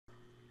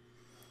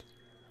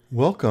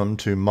Welcome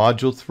to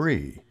Module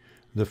 3,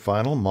 the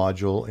final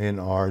module in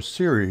our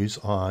series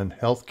on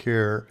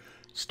healthcare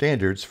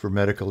standards for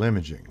medical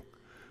imaging.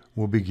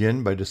 We'll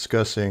begin by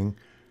discussing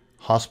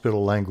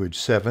Hospital Language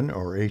 7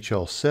 or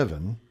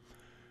HL7.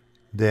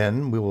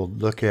 Then we will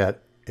look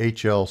at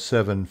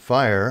HL7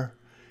 FHIR.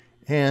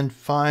 And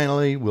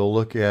finally, we'll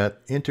look at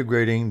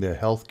integrating the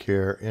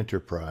healthcare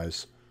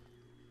enterprise.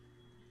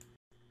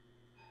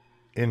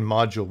 In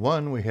Module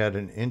 1, we had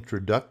an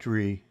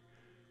introductory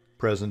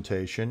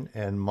presentation,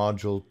 and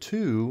Module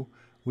 2,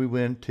 we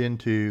went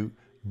into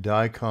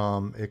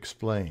DICOM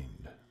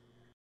Explained.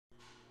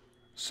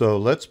 So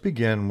let's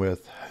begin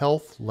with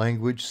Health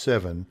Language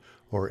 7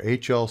 or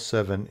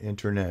HL7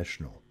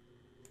 International.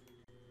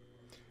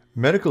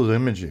 Medical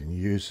imaging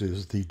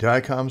uses the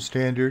DICOM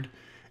standard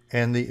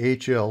and the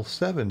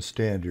HL7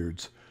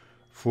 standards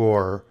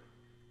for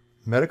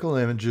medical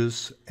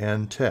images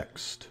and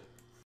text.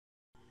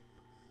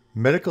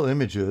 Medical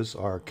images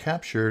are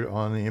captured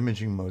on the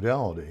imaging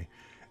modality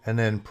and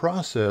then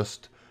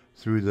processed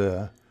through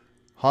the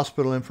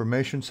Hospital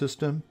Information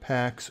System,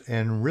 PACS,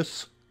 and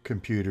RISC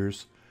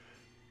computers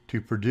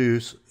to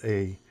produce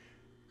a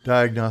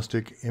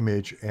diagnostic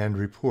image and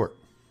report.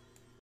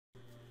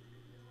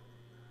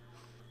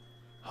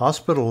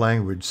 Hospital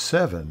Language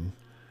 7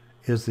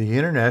 is the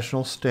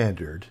international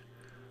standard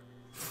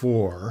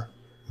for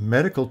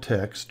medical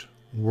text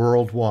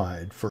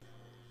worldwide. For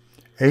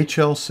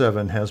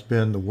HL7 has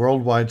been the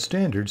worldwide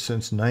standard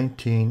since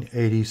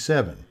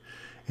 1987,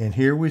 and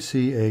here we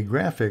see a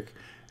graphic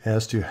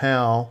as to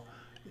how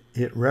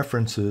it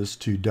references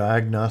to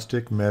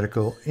diagnostic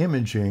medical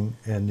imaging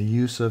and the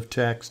use of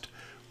text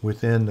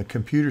within the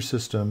computer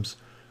systems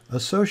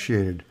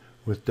associated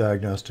with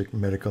diagnostic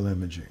medical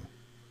imaging.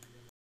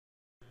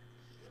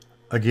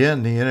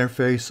 Again, the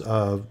interface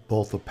of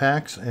both the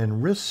PACS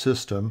and RISC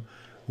system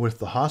with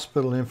the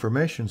Hospital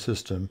Information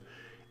System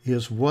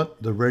is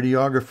what the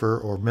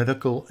radiographer or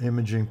medical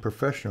imaging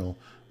professional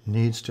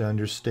needs to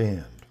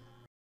understand.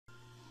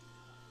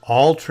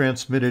 All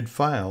transmitted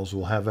files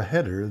will have a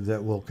header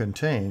that will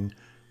contain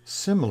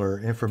similar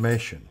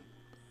information.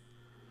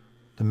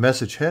 The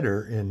message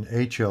header in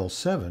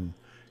HL7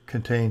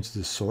 contains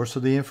the source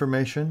of the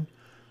information,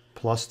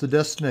 plus the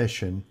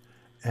destination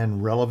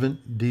and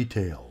relevant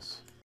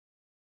details.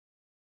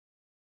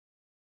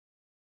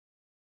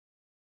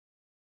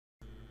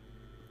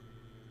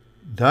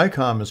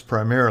 DICOM is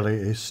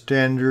primarily a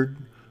standard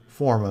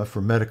format for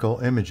medical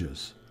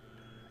images.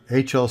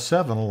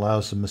 HL7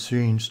 allows the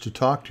machines to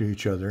talk to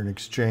each other and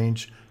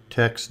exchange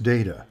text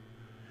data,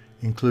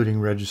 including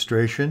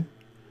registration,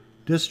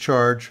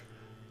 discharge,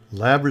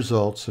 lab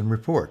results, and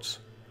reports.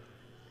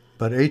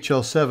 But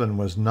HL7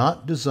 was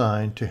not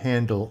designed to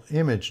handle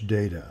image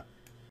data.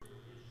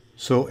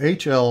 So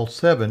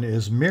HL7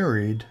 is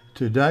married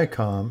to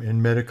DICOM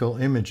in medical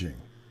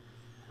imaging.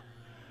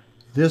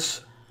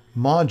 This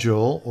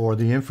module, or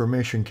the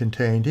information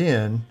contained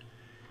in,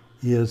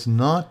 is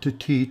not to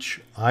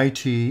teach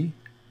IT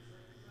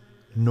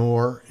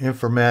nor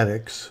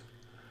informatics,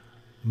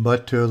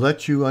 but to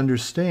let you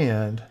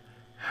understand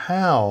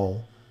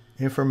how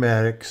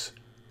informatics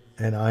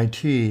and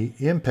IT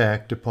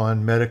impact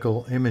upon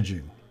medical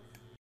imaging.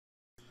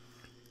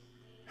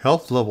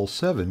 Health Level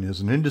 7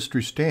 is an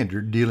industry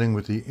standard dealing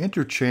with the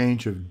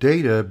interchange of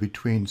data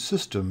between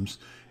systems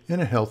in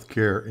a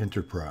healthcare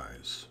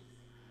enterprise.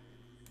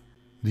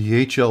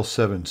 The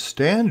HL7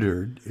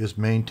 standard is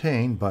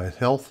maintained by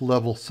Health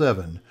Level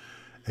 7,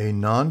 a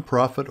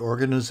nonprofit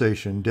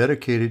organization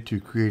dedicated to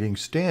creating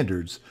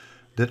standards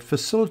that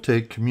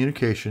facilitate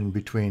communication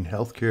between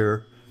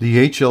healthcare.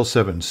 The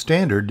HL7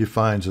 standard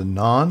defines a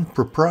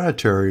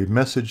non-proprietary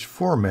message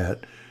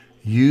format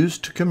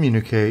used to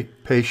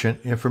communicate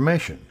patient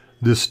information.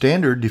 This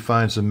standard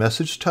defines the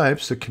message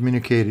types that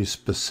communicate a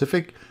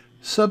specific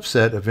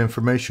subset of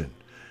information.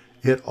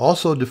 It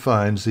also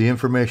defines the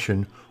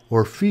information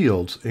or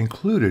fields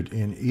included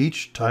in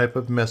each type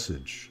of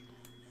message.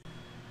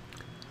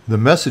 The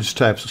message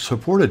types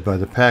supported by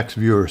the PACS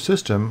viewer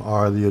system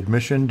are the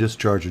admission,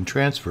 discharge, and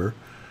transfer,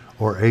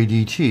 or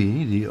ADT,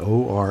 the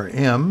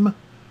ORM,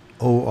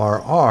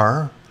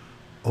 ORR,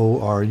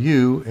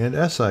 ORU,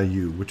 and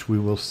SIU, which we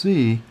will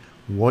see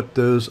what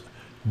those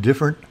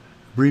different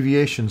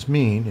abbreviations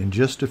mean in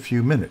just a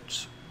few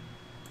minutes.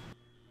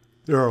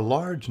 There are a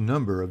large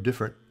number of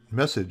different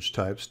message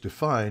types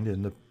defined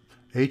in the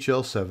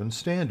HL7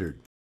 standard.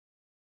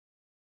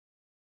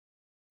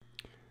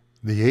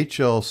 The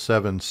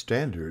HL7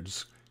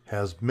 standards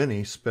has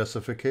many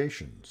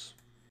specifications.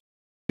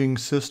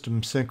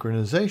 System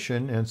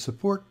synchronization and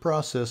support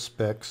process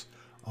specs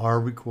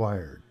are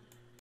required.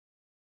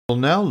 We'll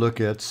now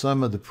look at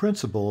some of the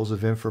principles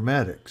of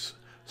informatics,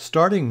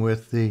 starting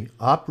with the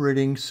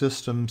operating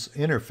systems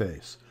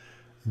interface.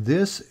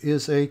 This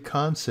is a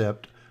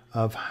concept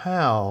of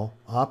how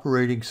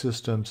operating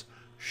systems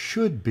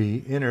should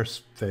be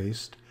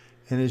interfaced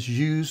and is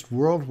used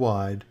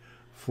worldwide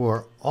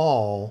for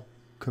all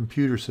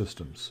computer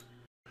systems.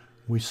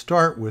 We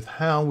start with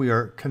how we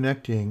are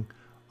connecting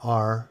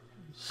our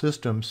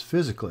systems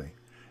physically.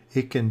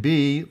 It can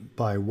be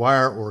by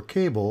wire or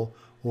cable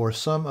or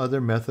some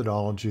other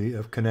methodology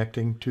of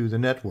connecting to the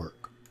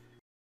network.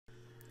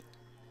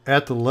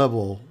 At the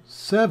level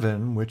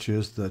 7, which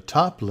is the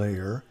top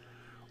layer,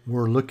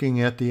 we're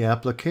looking at the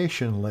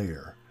application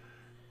layer.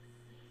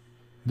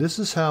 This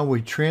is how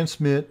we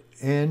transmit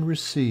and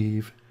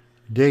receive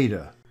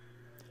data.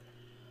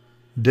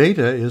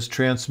 Data is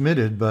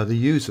transmitted by the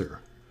user.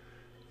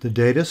 The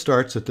data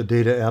starts at the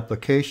data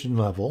application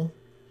level,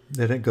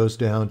 then it goes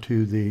down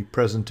to the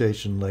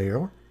presentation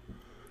layer,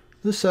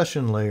 the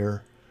session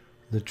layer,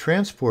 the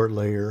transport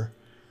layer,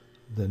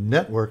 the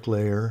network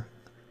layer,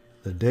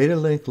 the data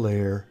link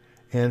layer,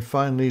 and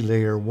finally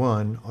layer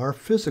 1, our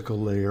physical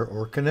layer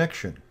or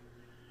connection.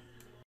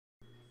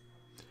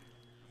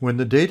 When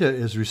the data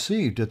is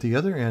received at the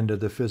other end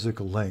of the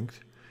physical link,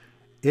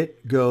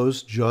 it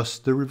goes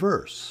just the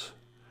reverse.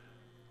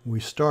 We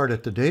start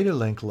at the data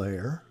link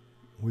layer,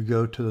 we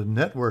go to the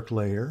network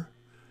layer,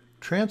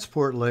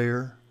 transport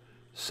layer,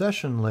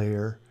 session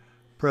layer,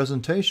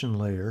 presentation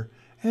layer,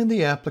 and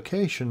the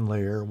application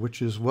layer,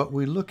 which is what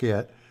we look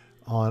at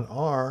on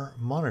our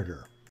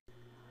monitor.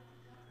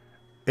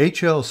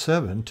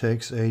 HL7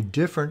 takes a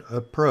different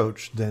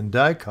approach than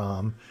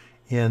DICOM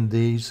in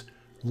these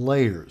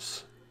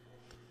layers.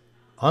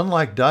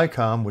 Unlike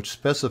DICOM, which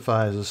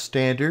specifies a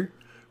standard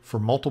for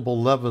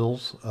multiple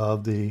levels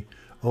of the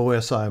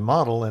OSI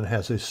model and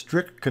has a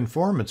strict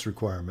conformance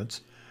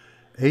requirements,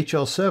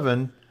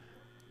 HL7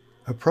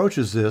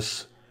 approaches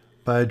this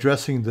by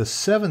addressing the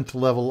 7th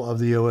level of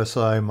the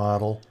OSI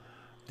model,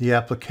 the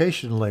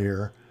application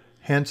layer,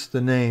 hence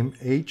the name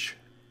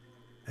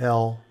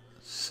HL7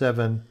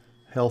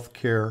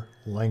 Healthcare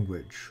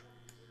Language.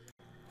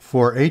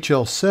 For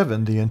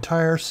HL7, the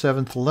entire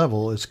 7th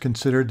level is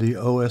considered the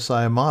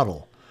OSI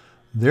model.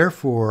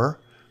 Therefore,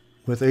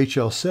 with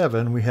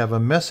HL7, we have a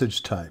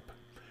message type.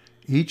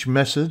 Each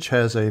message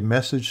has a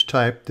message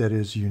type that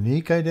is a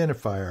unique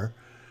identifier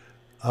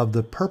of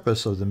the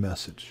purpose of the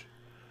message.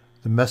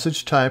 The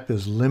message type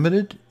is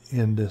limited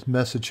in the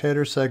message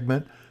header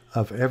segment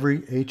of every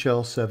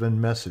HL7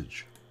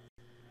 message.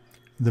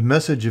 The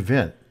message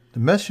event. The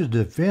message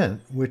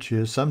event, which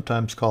is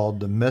sometimes called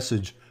the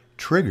message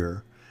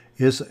trigger,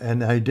 is an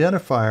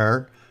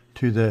identifier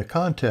to the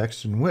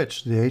context in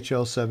which the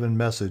HL7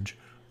 message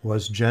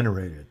was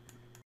generated.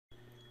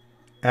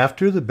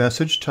 After the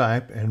message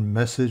type and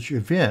message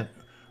event,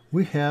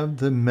 we have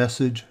the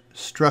message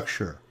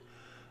structure.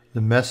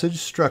 The message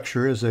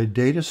structure is a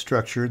data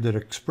structure that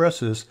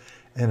expresses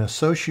an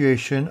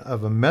association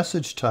of a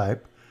message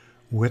type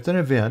with an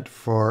event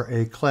for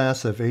a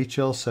class of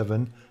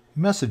HL7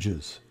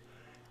 messages.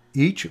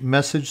 Each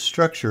message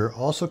structure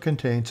also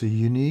contains a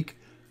unique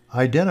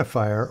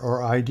identifier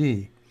or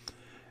ID.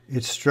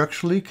 It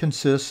structurally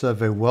consists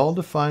of a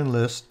well-defined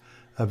list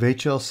of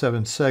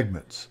HL7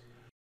 segments.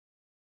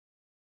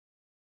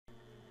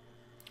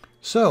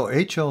 So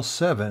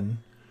HL7,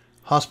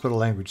 Hospital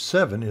Language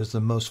 7, is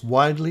the most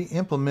widely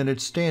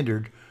implemented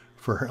standard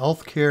for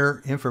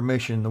healthcare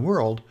information in the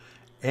world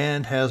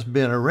and has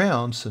been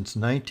around since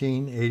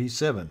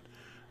 1987.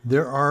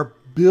 There are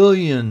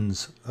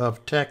billions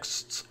of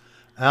texts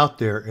out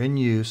there in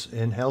use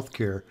in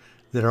healthcare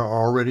that are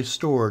already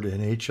stored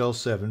in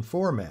HL7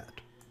 format.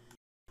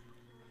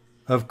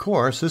 Of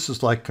course, this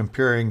is like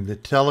comparing the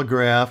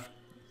telegraph,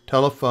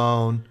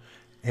 telephone,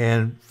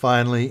 and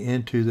finally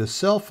into the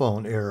cell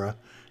phone era,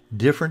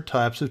 different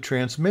types of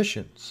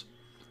transmissions.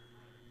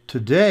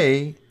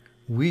 Today,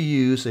 we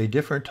use a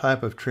different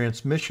type of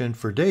transmission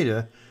for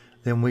data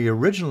than we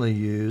originally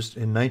used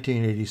in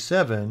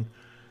 1987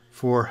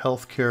 for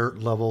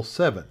healthcare level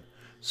 7.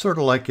 Sort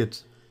of like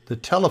the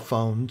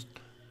telephone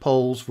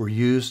poles were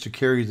used to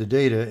carry the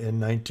data in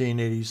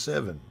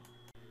 1987.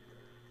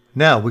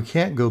 Now, we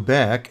can't go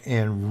back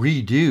and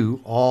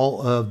redo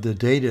all of the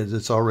data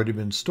that's already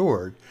been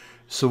stored.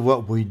 So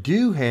what we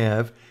do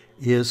have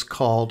is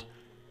called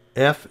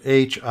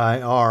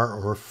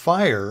FHIR or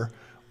FHIR,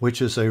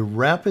 which is a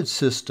rapid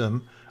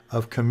system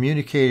of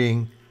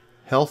communicating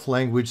Health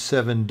Language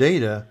 7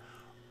 data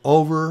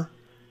over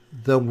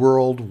the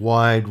World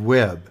Wide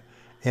Web.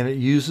 And it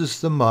uses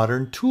the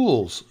modern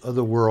tools of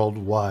the World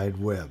Wide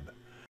Web.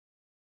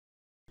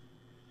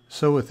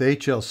 So with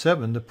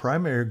HL7, the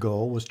primary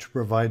goal was to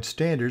provide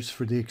standards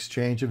for the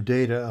exchange of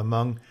data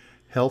among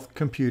health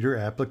computer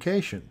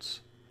applications.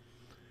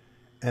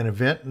 An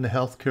event in the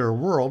healthcare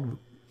world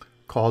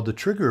called the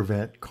trigger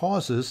event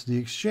causes the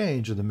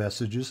exchange of the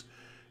messages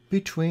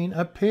between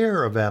a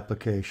pair of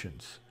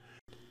applications.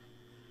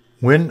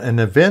 When an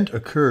event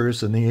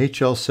occurs in the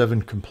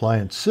HL7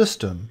 compliant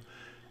system,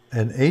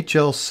 an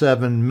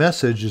HL7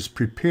 message is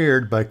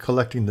prepared by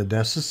collecting the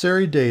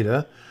necessary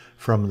data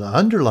from the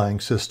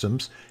underlying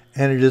systems,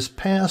 and it is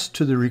passed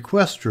to the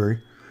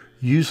requester,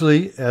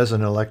 usually as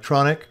an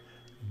electronic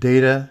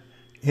data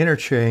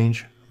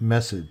interchange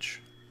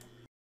message.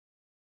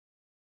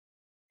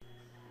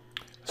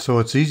 So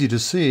it's easy to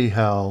see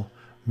how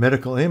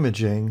medical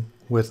imaging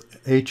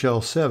with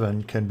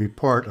HL7 can be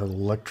part of the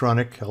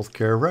electronic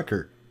healthcare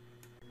record.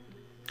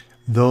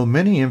 Though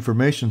many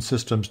information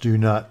systems do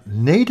not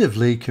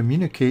natively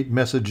communicate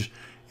message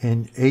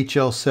in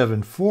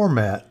HL7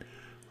 format,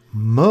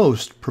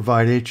 most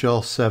provide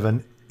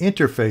HL7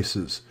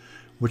 interfaces,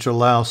 which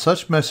allow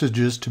such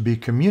messages to be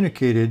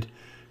communicated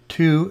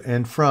to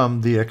and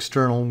from the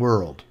external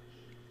world.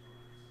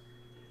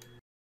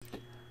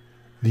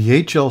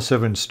 The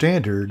HL7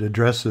 standard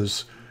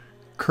addresses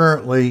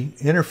currently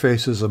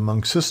interfaces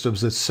among systems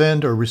that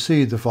send or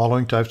receive the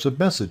following types of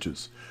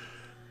messages: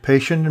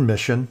 patient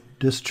admission,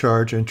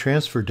 discharge, and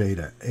transfer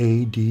data,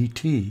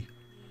 ADT.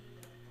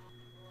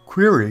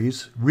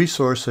 Queries,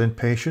 resource and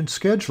patient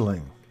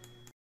scheduling.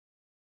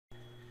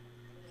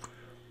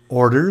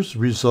 Orders,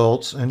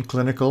 results, and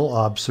clinical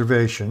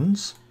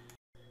observations.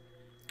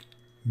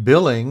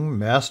 Billing,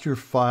 master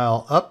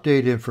file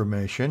update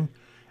information,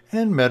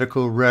 and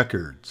medical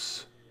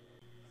records.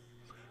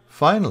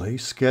 Finally,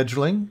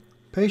 scheduling,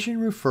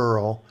 patient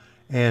referral,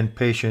 and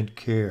patient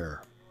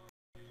care.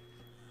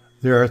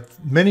 There are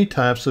many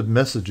types of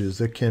messages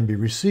that can be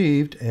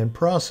received and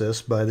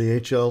processed by the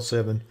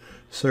HL7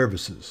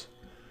 services.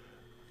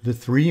 The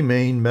three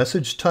main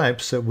message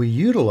types that we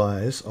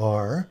utilize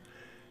are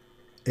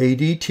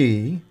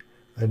ADT,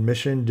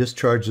 admission,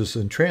 discharges,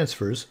 and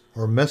transfers,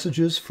 or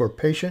messages for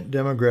patient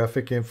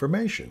demographic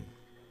information.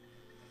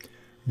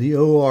 The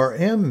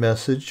ORM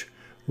message,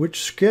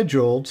 which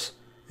schedules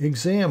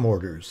exam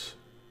orders.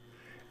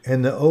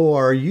 And the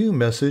ORU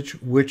message,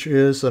 which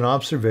is an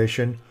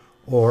observation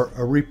or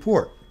a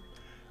report.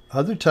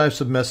 Other types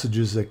of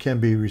messages that can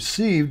be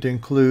received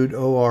include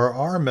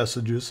ORR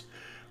messages,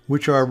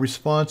 which are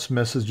response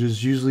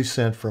messages usually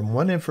sent from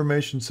one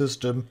information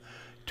system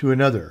to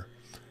another.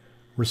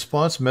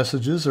 Response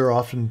messages are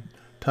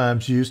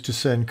oftentimes used to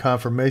send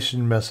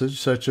confirmation message,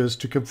 such as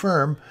to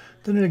confirm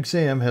that an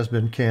exam has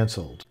been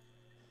canceled.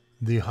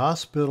 The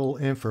hospital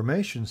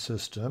information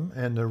system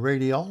and the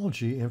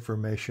radiology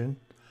information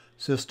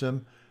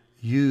system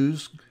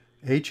use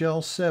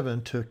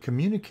HL7 to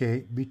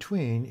communicate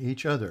between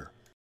each other.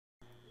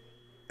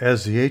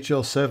 As the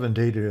HL7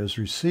 data is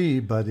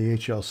received by the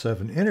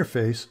HL7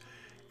 interface,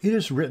 it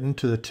is written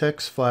to the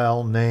text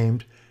file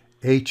named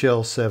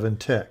HL7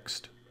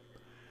 text.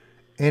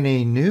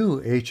 Any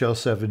new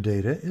HL7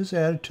 data is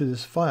added to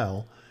this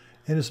file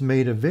and is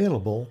made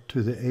available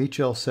to the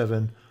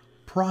HL7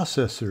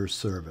 processor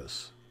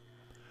service.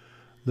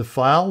 The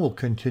file will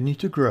continue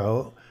to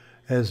grow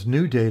as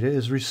new data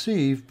is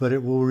received, but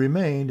it will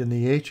remain in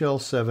the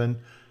HL7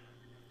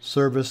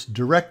 service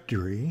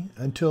directory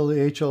until the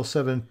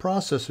HL7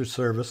 processor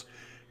service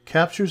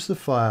captures the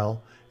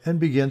file and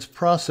begins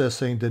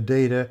processing the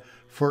data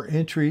for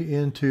entry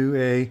into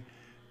a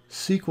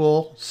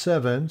SQL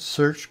 7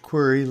 search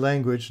query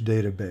language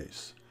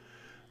database.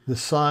 The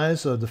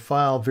size of the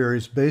file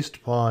varies based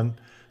upon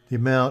the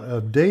amount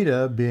of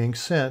data being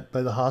sent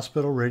by the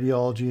hospital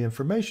radiology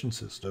information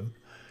system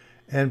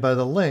and by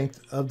the length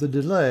of the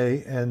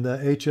delay and the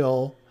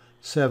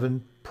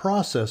HL7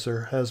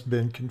 processor has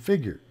been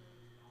configured.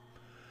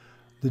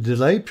 The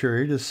delay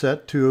period is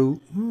set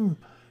to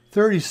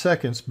 30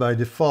 seconds by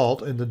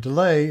default, and the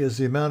delay is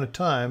the amount of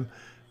time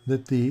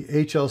that the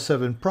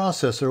HL7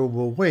 processor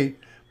will wait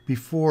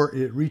before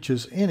it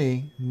reaches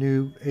any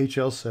new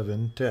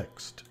HL7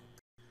 text.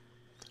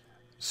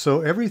 So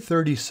every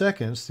 30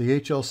 seconds, the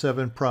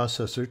HL7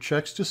 processor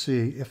checks to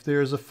see if there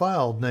is a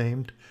file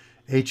named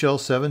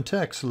HL7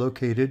 text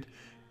located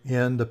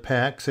in the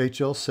PACS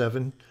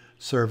HL7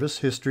 service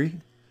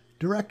history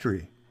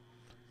directory.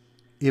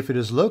 If it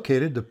is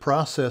located, the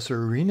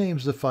processor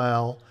renames the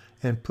file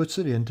and puts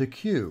it into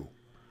queue.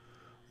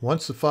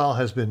 Once the file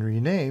has been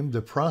renamed,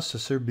 the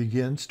processor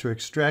begins to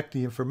extract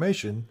the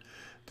information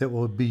that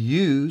will be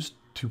used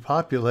to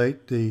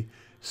populate the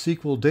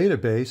SQL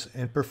database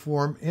and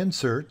perform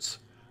inserts,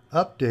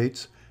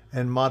 updates,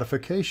 and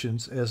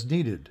modifications as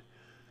needed.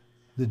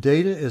 The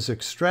data is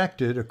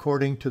extracted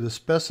according to the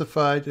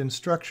specified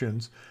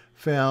instructions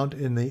found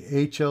in the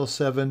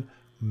HL7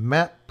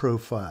 map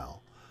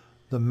profile.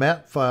 The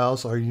map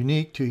files are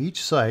unique to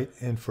each site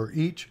and for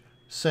each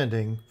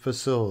sending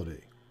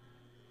facility.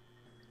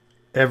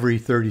 Every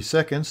 30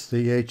 seconds,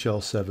 the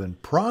HL7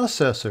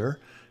 processor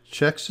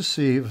checks to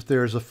see if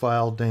there is a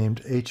file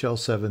named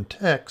HL7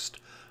 text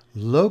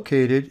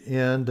located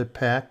in the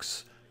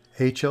PACS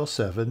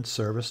HL7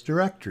 service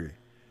directory.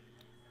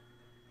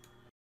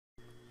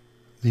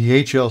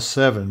 The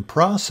HL7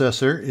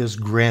 processor is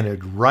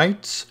granted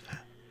rights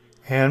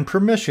and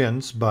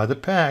permissions by the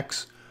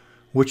PACS,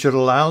 which it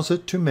allows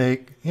it to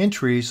make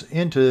entries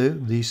into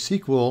the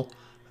SQL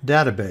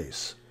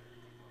database.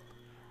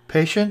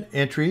 Patient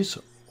entries,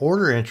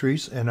 order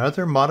entries, and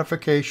other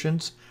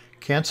modifications,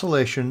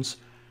 cancellations,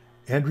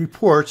 and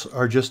reports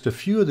are just a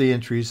few of the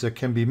entries that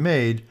can be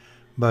made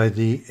by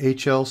the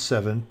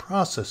HL7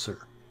 processor.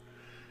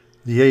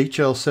 The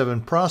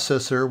HL7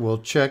 processor will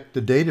check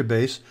the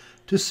database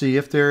to see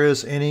if there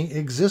is any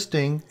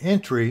existing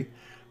entry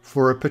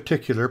for a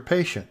particular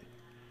patient.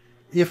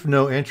 If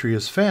no entry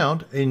is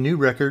found, a new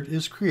record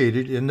is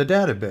created in the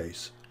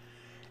database.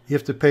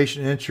 If the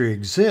patient entry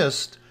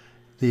exists,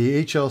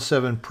 the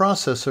HL7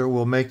 processor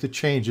will make the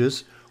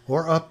changes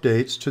or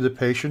updates to the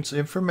patient's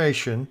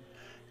information,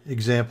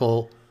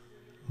 example,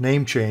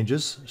 name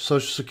changes,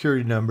 social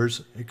security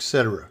numbers,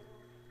 etc.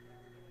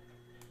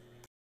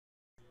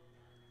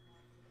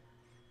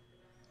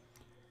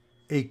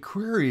 A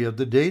query of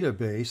the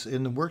database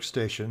in the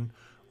workstation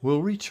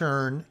will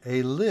return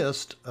a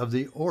list of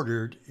the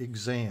ordered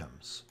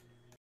exams.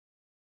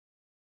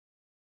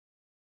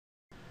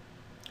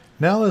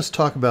 Now let's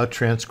talk about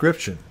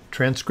transcription.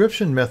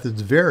 Transcription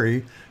methods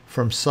vary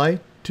from site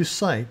to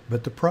site,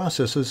 but the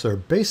processes are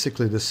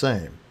basically the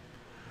same.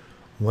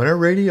 When a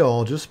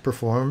radiologist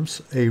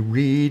performs a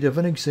read of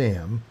an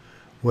exam,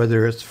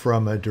 whether it's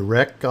from a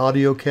direct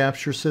audio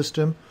capture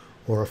system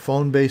or a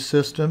phone-based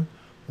system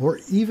or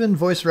even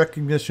voice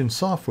recognition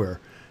software,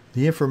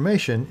 the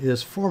information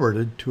is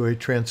forwarded to a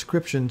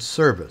transcription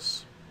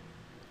service.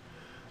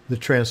 The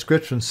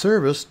transcription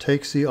service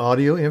takes the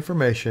audio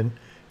information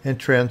and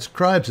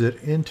transcribes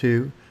it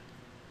into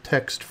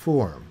text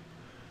form.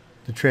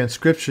 The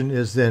transcription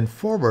is then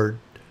forwarded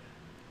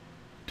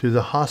to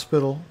the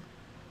hospital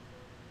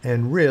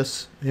and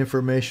RIS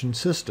information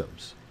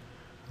systems.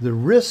 The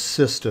RIS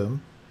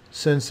system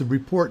sends the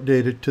report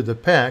data to the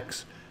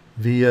PACS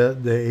via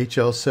the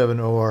HL7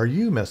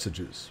 ORU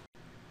messages.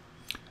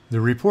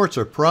 The reports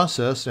are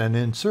processed and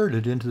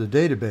inserted into the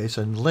database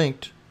and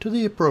linked to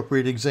the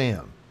appropriate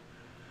exam.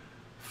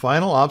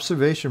 Final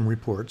observation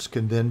reports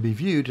can then be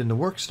viewed in the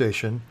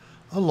workstation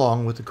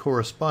along with the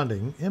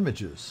corresponding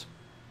images.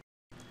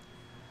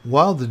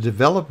 While the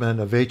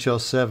development of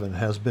HL7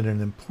 has been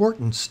an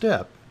important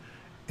step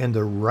in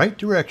the right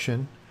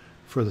direction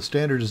for the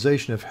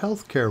standardization of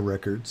healthcare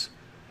records,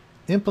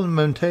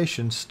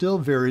 implementation still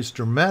varies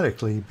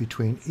dramatically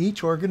between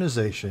each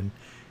organization,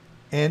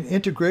 and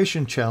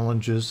integration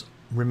challenges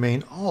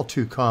remain all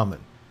too common.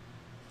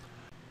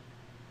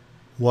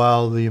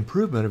 While the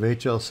improvement of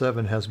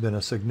HL7 has been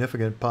a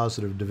significant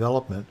positive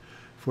development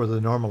for the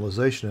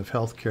normalization of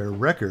healthcare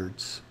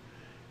records,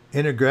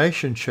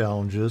 integration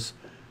challenges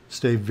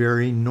stay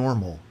very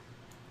normal.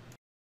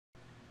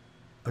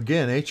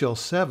 Again,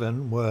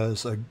 HL7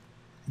 was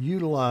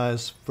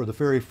utilized for the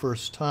very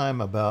first time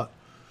about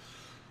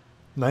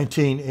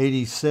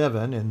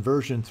 1987, and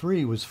version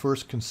 3 was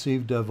first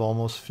conceived of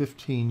almost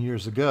 15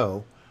 years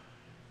ago.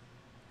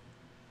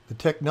 The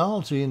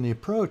technology and the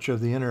approach of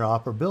the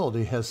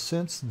interoperability has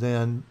since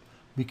then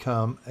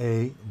become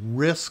a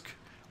risk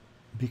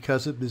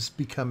because it is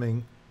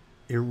becoming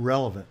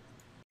irrelevant.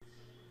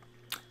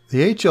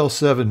 The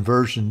HL7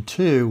 version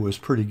 2 was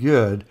pretty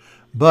good,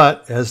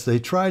 but as they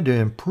tried to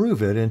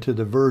improve it into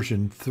the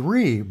version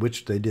 3,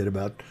 which they did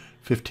about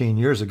 15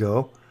 years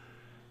ago,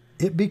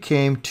 it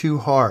became too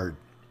hard.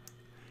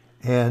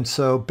 And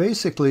so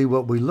basically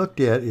what we looked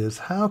at is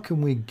how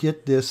can we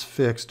get this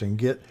fixed and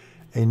get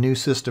a new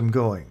system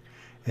going.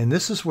 And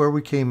this is where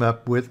we came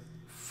up with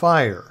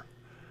FHIR.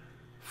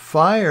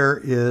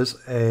 FHIR is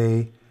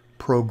a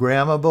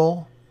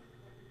programmable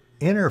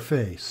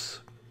interface.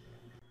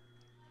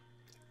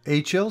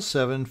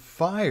 HL7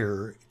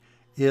 FHIR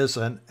is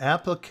an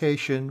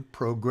application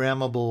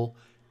programmable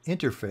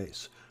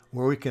interface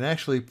where we can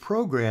actually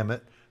program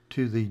it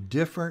to the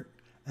different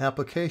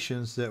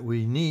applications that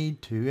we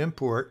need to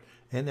import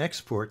and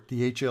export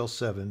the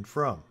HL7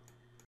 from.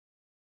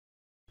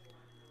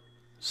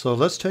 So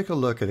let's take a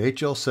look at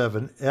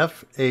HL7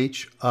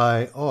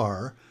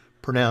 FHIR,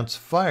 pronounced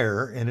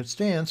FHIR, and it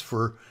stands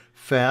for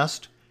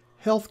Fast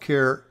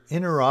Healthcare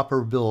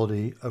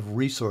Interoperability of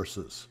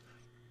Resources.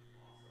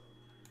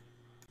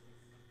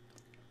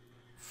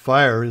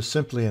 FHIR is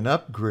simply an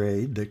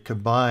upgrade that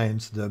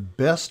combines the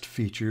best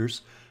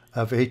features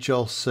of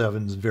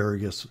HL7's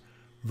various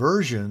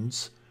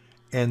versions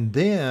and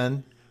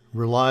then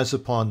relies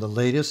upon the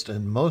latest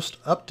and most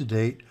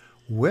up-to-date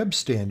web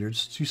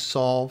standards to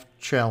solve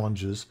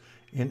challenges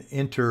in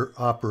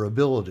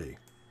interoperability.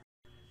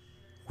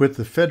 With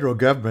the federal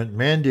government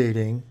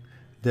mandating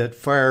that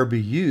FHIR be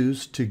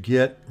used to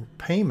get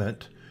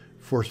payment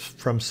from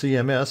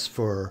CMS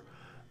for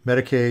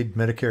Medicaid,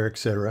 Medicare,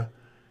 etc.,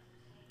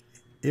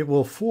 it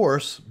will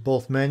force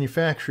both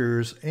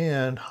manufacturers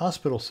and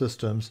hospital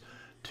systems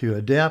to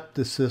adapt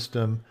the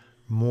system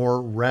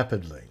more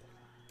rapidly.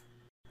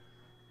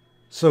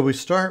 So we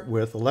start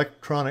with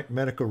electronic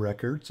medical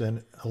records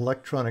and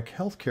electronic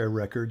healthcare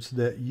records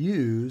that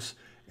use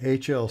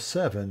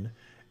HL7,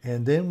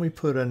 and then we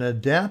put an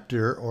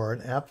adapter or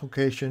an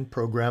application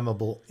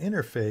programmable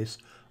interface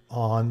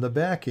on the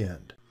back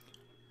end.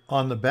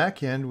 On the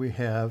back end, we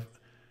have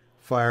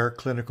FHIR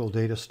clinical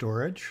data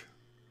storage,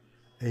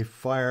 a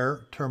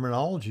FHIR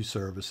terminology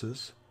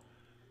services,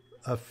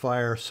 a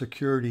FHIR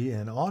security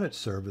and audit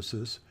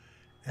services,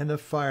 and a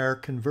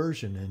FHIR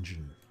conversion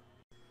engine.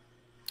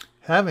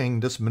 Having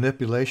this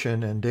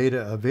manipulation and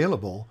data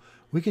available,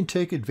 we can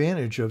take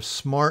advantage of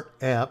smart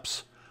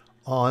apps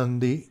on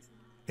the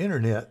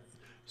internet,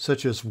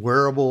 such as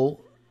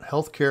wearable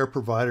healthcare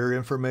provider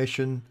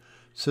information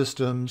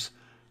systems,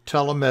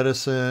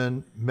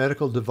 telemedicine,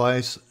 medical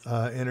device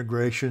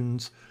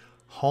integrations,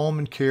 home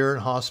and care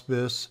and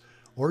hospice,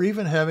 or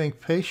even having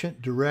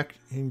patient direct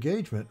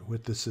engagement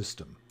with the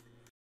system.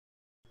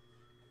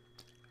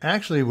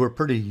 Actually, we're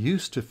pretty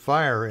used to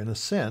FHIR in a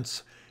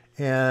sense,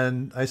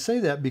 and I say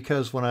that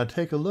because when I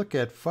take a look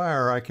at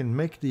FHIR, I can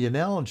make the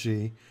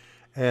analogy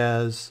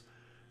as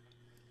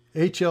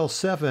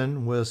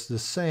HL7 was the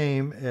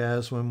same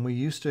as when we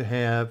used to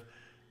have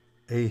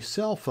a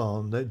cell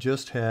phone that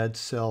just had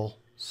cell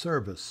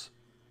service.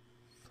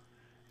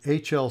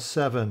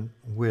 HL7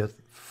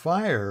 with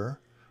FHIR,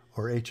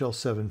 or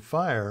HL7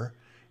 FHIR,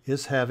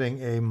 is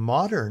having a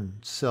modern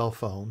cell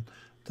phone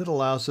that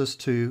allows us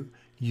to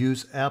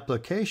use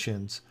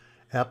applications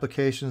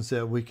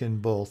that we can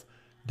both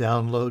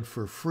download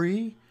for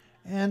free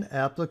and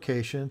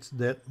applications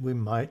that we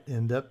might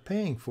end up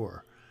paying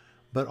for.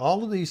 But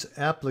all of these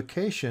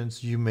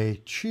applications, you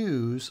may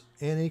choose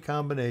any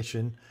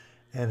combination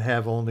and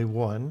have only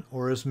one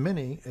or as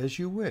many as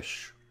you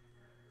wish.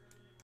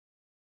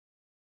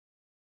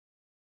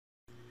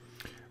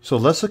 So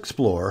let's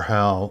explore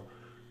how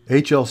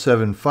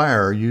HL7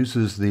 FHIR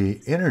uses the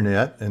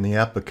internet and the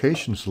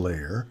applications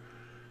layer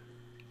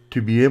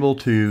to be able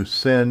to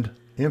send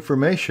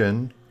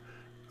information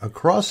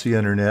across the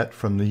internet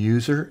from the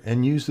user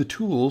and use the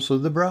tools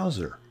of the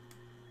browser.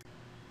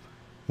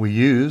 We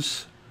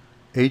use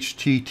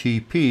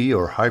HTTP,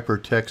 or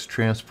Hypertext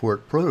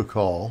Transport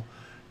Protocol,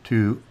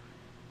 to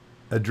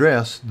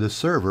address the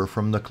server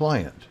from the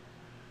client.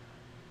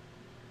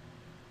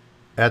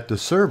 At the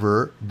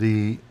server,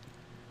 the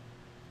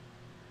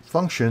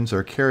functions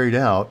are carried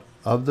out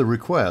of the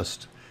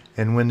request,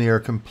 and when they are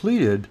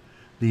completed,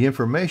 the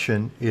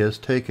information is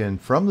taken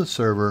from the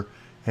server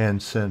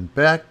and sent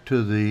back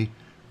to the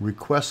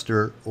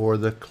requester or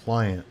the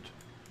client.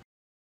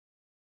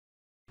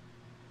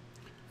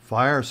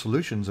 FHIR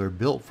solutions are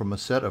built from a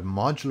set of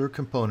modular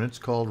components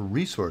called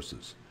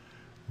resources.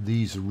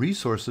 These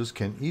resources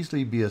can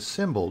easily be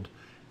assembled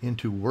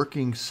into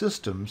working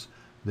systems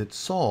that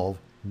solve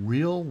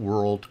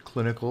real-world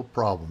clinical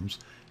problems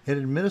and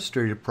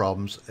administrative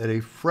problems at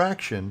a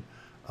fraction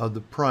of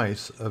the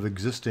price of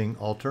existing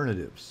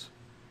alternatives.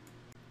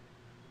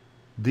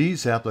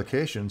 These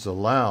applications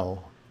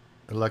allow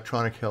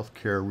electronic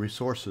healthcare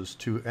resources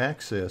to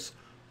access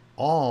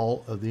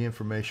all of the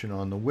information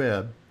on the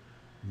web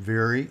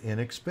very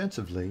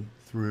inexpensively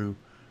through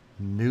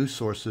new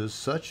sources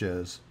such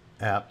as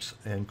apps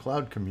and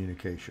cloud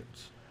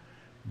communications,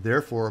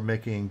 therefore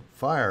making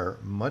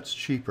FHIR much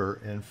cheaper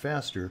and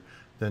faster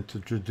than the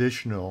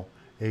traditional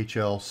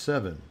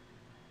HL7.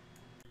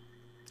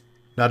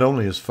 Not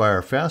only is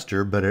FHIR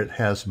faster, but it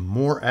has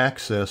more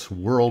access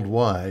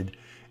worldwide,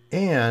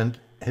 and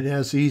it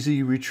has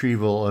easy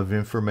retrieval of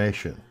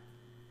information.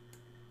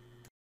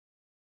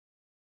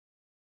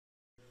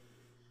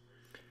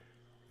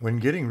 When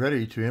getting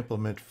ready to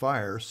implement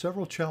FHIR,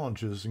 several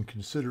challenges and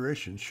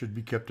considerations should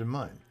be kept in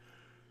mind.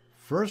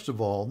 First of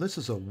all, this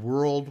is a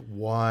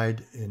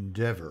worldwide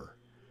endeavor.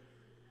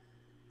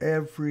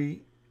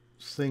 Every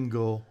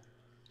single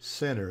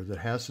center that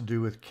has to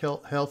do with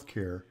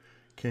healthcare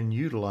can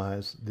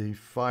utilize the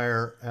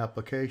FHIR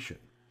application.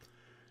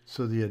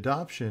 So the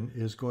adoption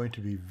is going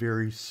to be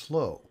very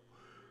slow.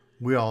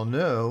 We all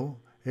know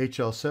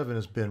HL7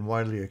 has been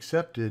widely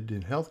accepted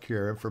in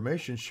healthcare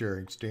information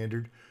sharing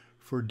standard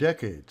for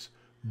decades,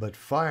 but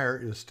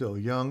FHIR is still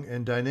young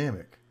and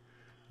dynamic.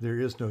 There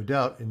is no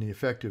doubt in the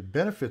effective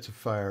benefits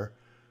of FHIR,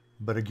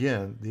 but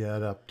again, the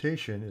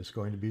adaptation is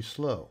going to be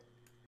slow.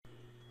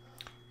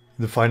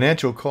 The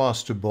financial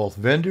cost to both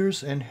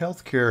vendors and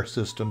healthcare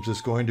systems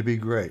is going to be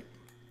great.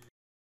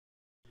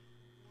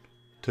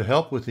 To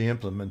help with the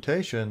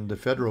implementation, the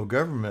federal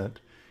government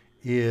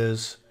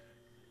is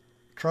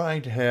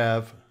trying to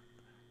have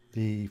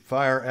the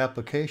FHIR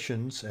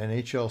applications and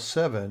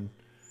HL7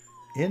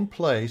 in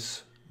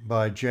place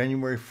by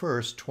January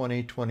 1st,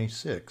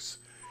 2026.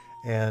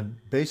 And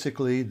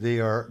basically, they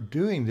are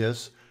doing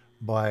this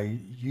by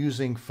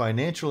using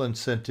financial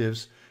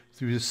incentives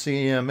through the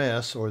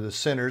CMS, or the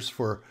Centers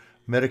for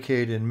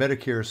Medicaid and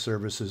Medicare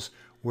Services,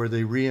 where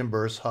they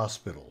reimburse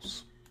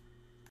hospitals.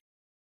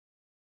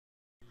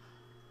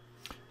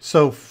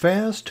 So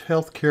Fast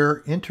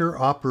Healthcare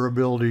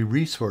Interoperability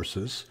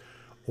Resources,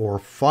 or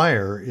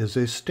FHIR, is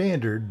a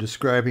standard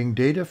describing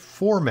data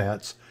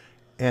formats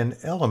and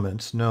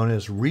elements known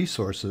as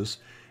resources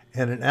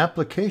and an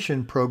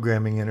application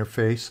programming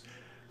interface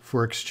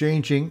for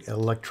exchanging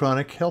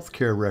electronic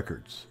healthcare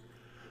records.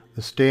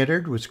 The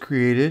standard was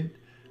created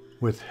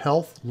with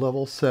Health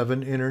Level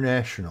 7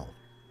 International.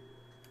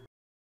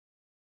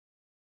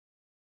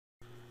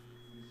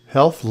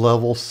 Health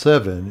Level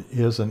 7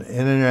 is an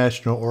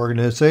international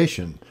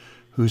organization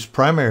whose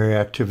primary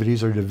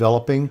activities are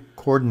developing,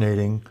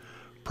 coordinating,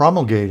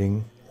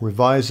 promulgating,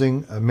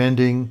 revising,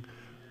 amending,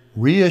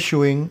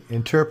 reissuing,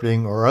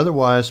 interpreting, or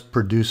otherwise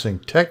producing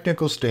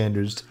technical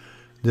standards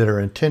that are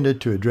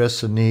intended to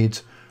address the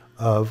needs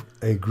of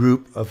a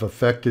group of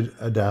affected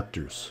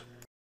adapters.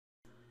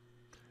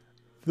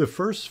 The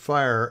first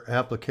FHIR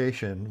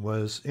application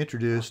was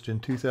introduced in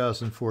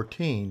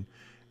 2014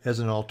 as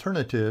an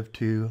alternative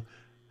to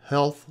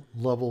Health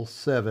Level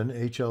 7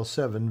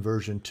 HL7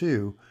 version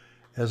 2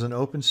 as an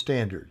open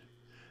standard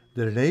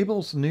that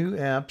enables new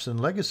apps and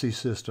legacy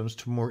systems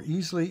to more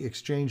easily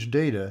exchange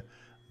data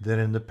than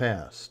in the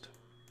past.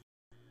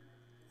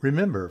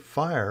 Remember,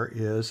 FHIR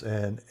is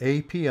an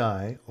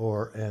API,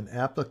 or an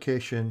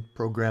application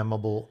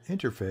programmable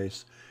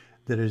interface,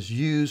 that is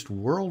used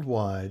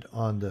worldwide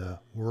on the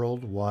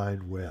World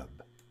Wide Web.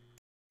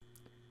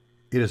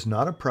 It is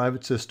not a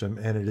private system,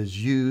 and it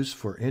is used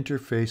for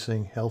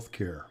interfacing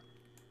healthcare.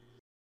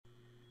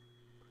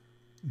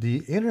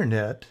 The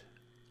Internet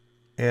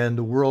and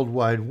the World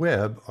Wide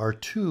Web are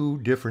two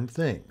different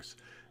things.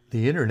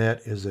 The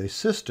Internet is a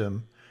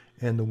system,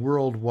 and the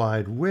World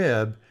Wide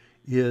Web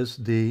is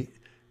the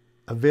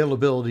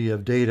availability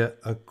of data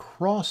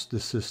across the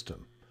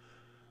system.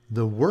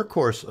 The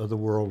workhorse of the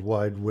World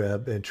Wide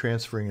Web and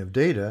transferring of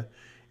data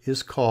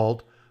is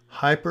called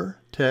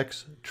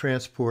Hypertext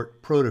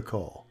Transport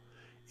Protocol.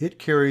 It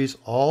carries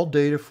all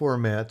data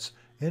formats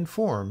and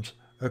forms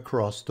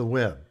across the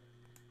web.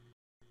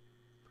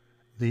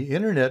 The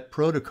Internet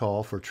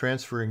Protocol for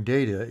transferring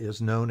data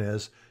is known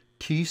as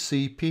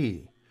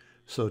TCP.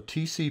 So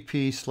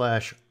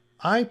TCP/IP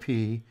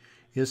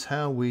is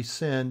how we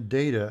send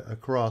data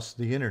across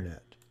the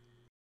Internet.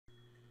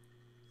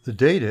 The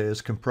data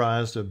is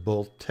comprised of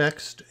both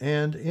text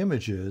and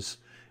images,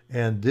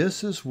 and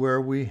this is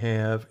where we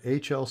have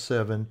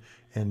HL7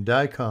 and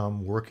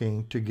DICOM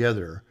working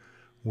together,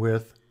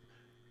 with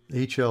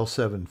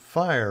HL7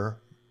 FHIR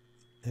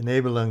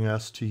enabling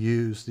us to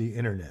use the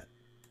Internet.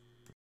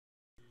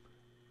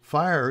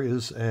 FHIR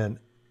is an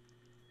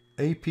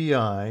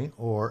API,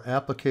 or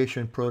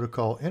Application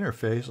Protocol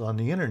Interface, on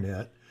the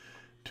Internet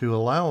to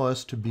allow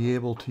us to be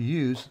able to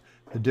use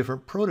the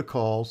different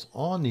protocols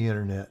on the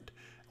Internet,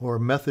 or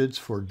methods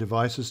for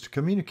devices to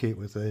communicate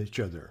with each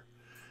other.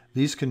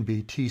 These can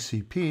be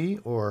TCP,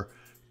 or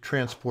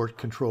Transport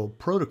Control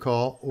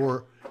Protocol,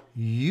 or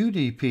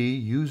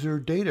UDP, User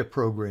Data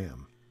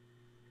Program.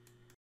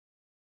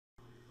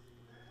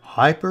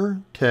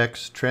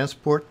 Hypertext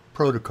Transport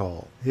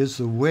Protocol is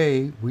the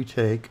way we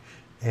take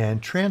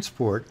and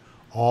transport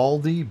all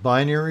the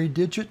binary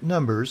digit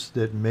numbers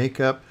that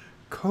make up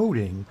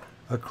coding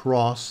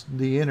across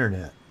the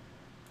Internet.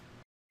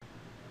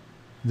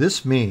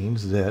 This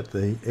means that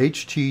the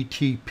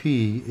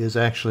HTTP is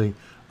actually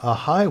a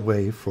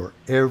highway for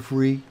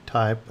every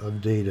type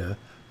of data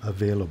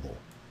available.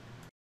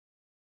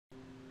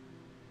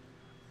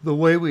 The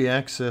way we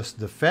access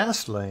the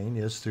fast lane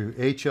is through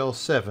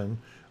HL7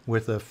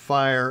 with a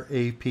FHIR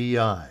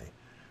API,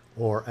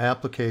 or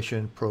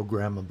Application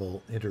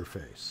Programmable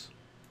Interface.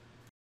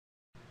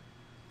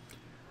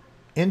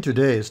 In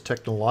today's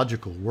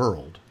technological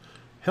world,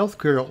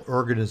 healthcare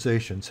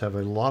organizations have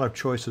a lot of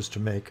choices to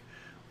make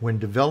when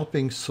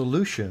developing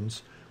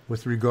solutions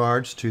with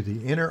regards to the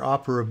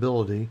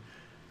interoperability,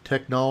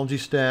 technology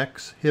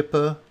stacks,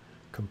 HIPAA,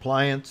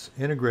 compliance,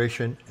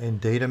 integration,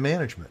 and data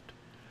management.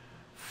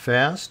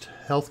 Fast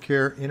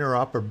Healthcare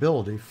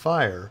Interoperability,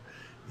 FHIR,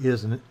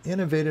 is an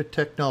innovative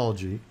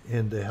technology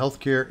in the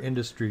healthcare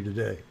industry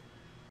today.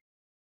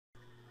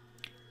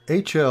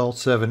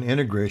 HL7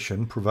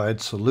 integration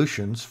provides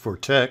solutions for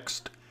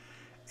text,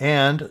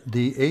 and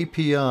the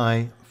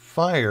API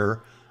FHIR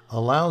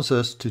allows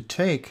us to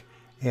take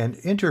and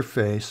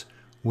interface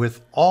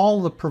with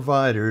all the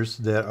providers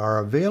that are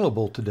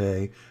available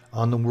today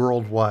on the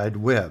World Wide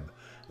Web.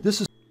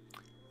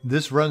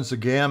 This runs the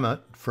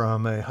gamut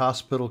from a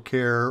hospital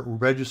care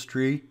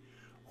registry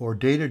or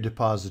data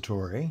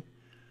depository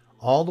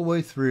all the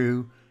way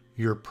through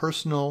your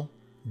personal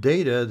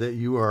data that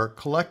you are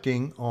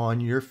collecting on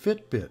your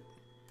Fitbit.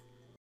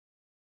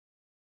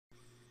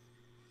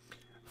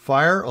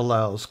 FHIR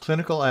allows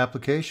clinical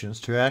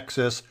applications to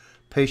access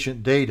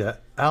patient data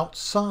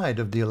outside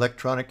of the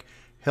electronic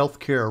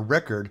healthcare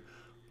record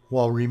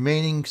while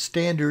remaining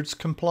standards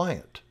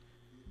compliant.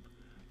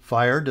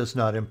 FHIR does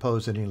not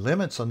impose any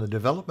limits on the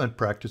development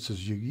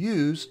practices you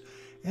use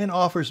and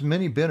offers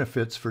many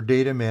benefits for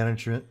data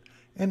management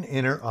and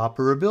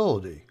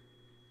interoperability.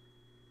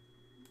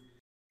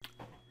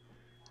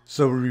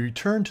 So we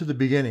return to the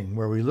beginning,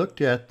 where we looked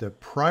at the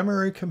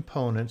primary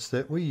components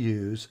that we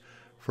use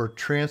for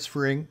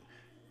transferring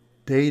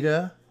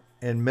data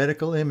and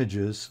medical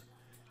images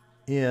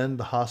in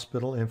the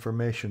Hospital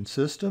Information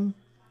System,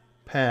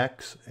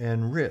 PACS,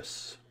 and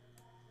RIS.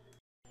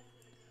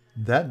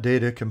 That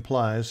data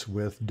complies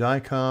with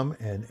DICOM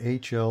and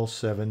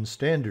HL7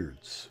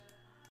 standards.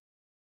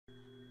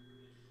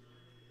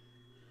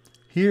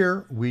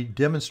 Here we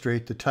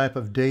demonstrate the type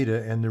of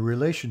data and the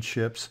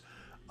relationships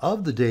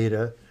of the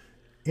data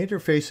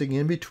interfacing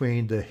in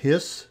between the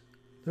HIS,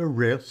 the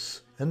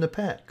RIS, and the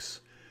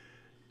PACS.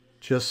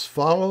 Just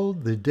follow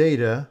the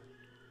data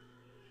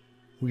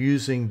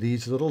using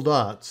these little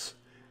dots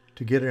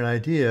to get an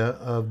idea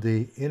of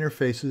the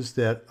interfaces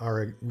that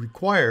are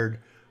required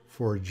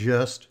for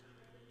just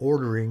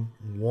ordering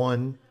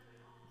one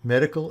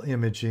medical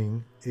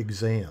imaging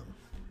exam.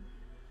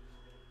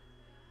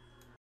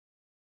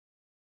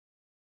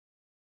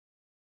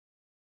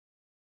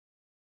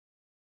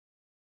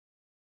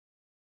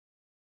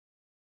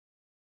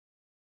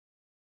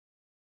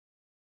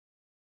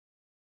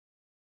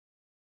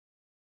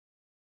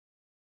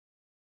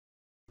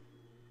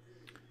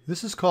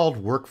 This is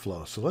called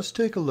workflow. So let's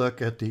take a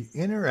look at the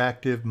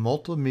interactive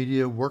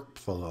multimedia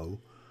workflow.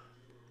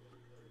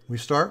 We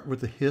start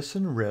with the HIS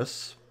and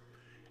RIS,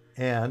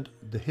 and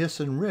the HIS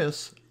and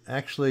RIS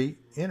actually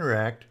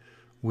interact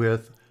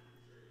with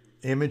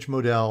image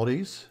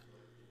modalities,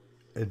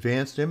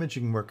 advanced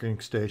imaging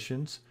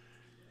workstations,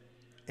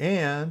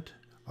 and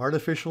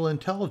artificial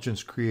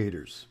intelligence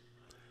creators.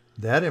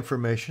 That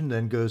information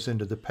then goes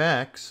into the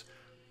PACS.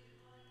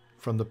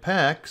 From the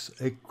PACS,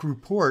 a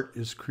report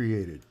is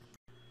created.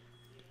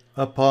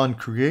 Upon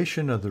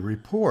creation of the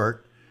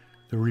report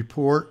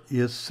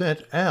is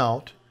sent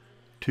out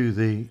to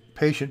the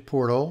patient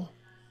portal,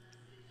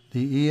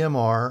 the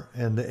EMR,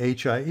 and the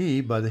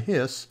HIE by the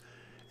HIS,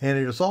 and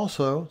it is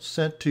also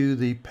sent to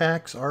the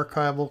PACS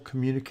archival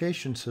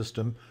communication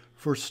system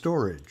for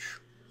storage.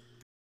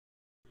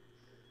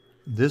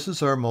 This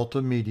is our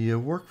multimedia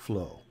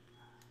workflow.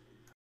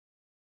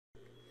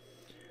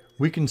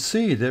 We can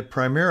see that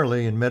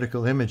primarily in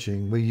medical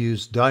imaging we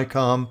use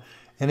DICOM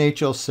and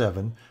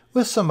HL7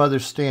 with some other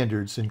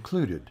standards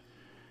included.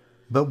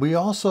 But we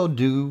also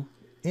do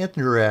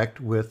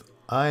interact with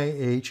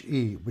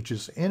IHE, which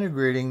is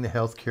integrating the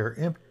healthcare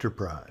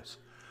enterprise.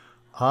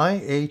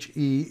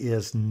 IHE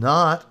is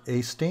not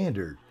a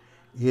standard.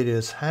 It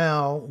is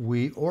how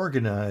we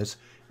organize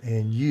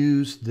and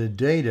use the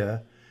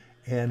data,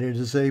 and it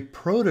is a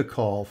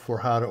protocol for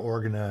how to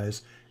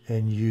organize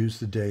and use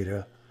the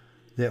data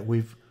that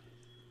we've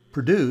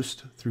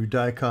produced through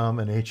DICOM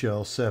and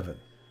HL7.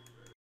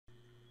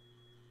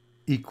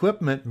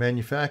 Equipment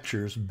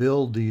manufacturers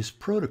build these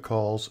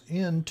protocols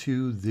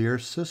into their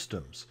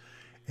systems,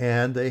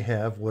 and they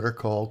have what are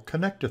called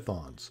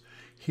connectathons.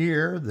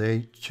 Here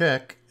they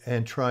check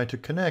and try to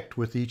connect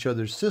with each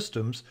other's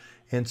systems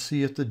and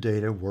see if the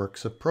data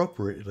works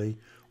appropriately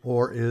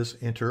or is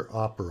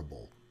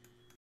interoperable.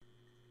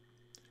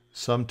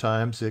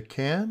 Sometimes it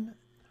can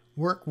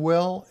work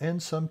well,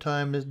 and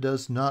sometimes it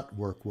does not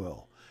work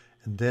well.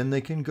 And then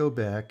they can go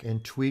back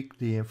and tweak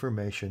the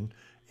information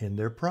in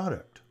their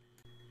product.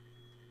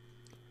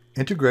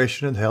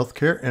 Integration of the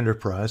Healthcare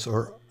Enterprise,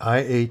 or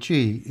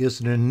IHE,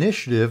 is an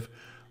initiative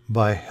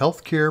by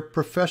healthcare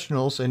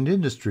professionals and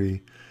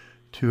industry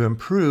to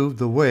improve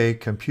the way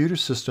computer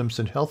systems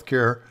in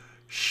healthcare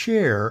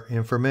share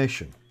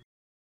information.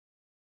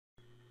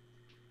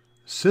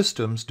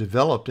 Systems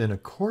developed in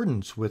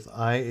accordance with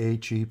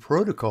IHE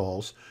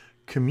protocols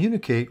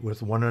communicate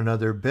with one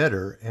another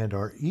better and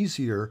are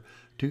easier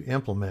to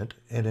implement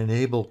and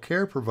enable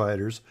care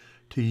providers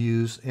to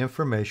use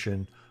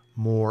information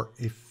more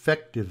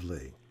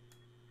effectively.